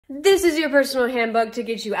This is your personal handbook to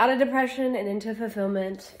get you out of depression and into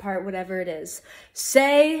fulfillment, part whatever it is.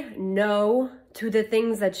 Say no to the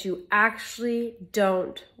things that you actually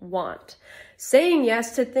don't want. Saying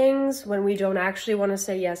yes to things when we don't actually want to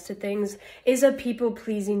say yes to things is a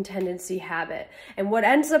people-pleasing tendency habit. And what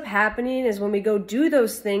ends up happening is when we go do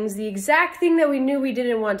those things, the exact thing that we knew we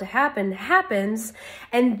didn't want to happen happens,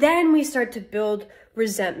 and then we start to build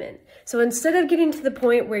resentment. So instead of getting to the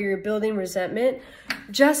point where you're building resentment,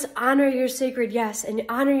 just honor your sacred yes and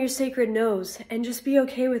honor your sacred no's and just be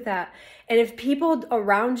okay with that. And if people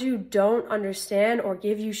around you don't understand or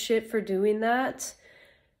give you shit for doing that,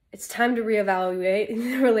 it's time to reevaluate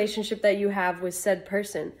the relationship that you have with said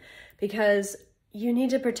person, because you need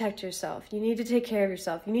to protect yourself. You need to take care of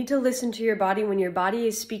yourself. You need to listen to your body when your body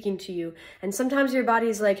is speaking to you. And sometimes your body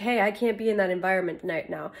is like, hey, I can't be in that environment right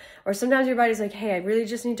now. Or sometimes your body's like, hey, I really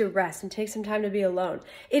just need to rest and take some time to be alone.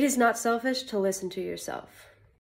 It is not selfish to listen to yourself.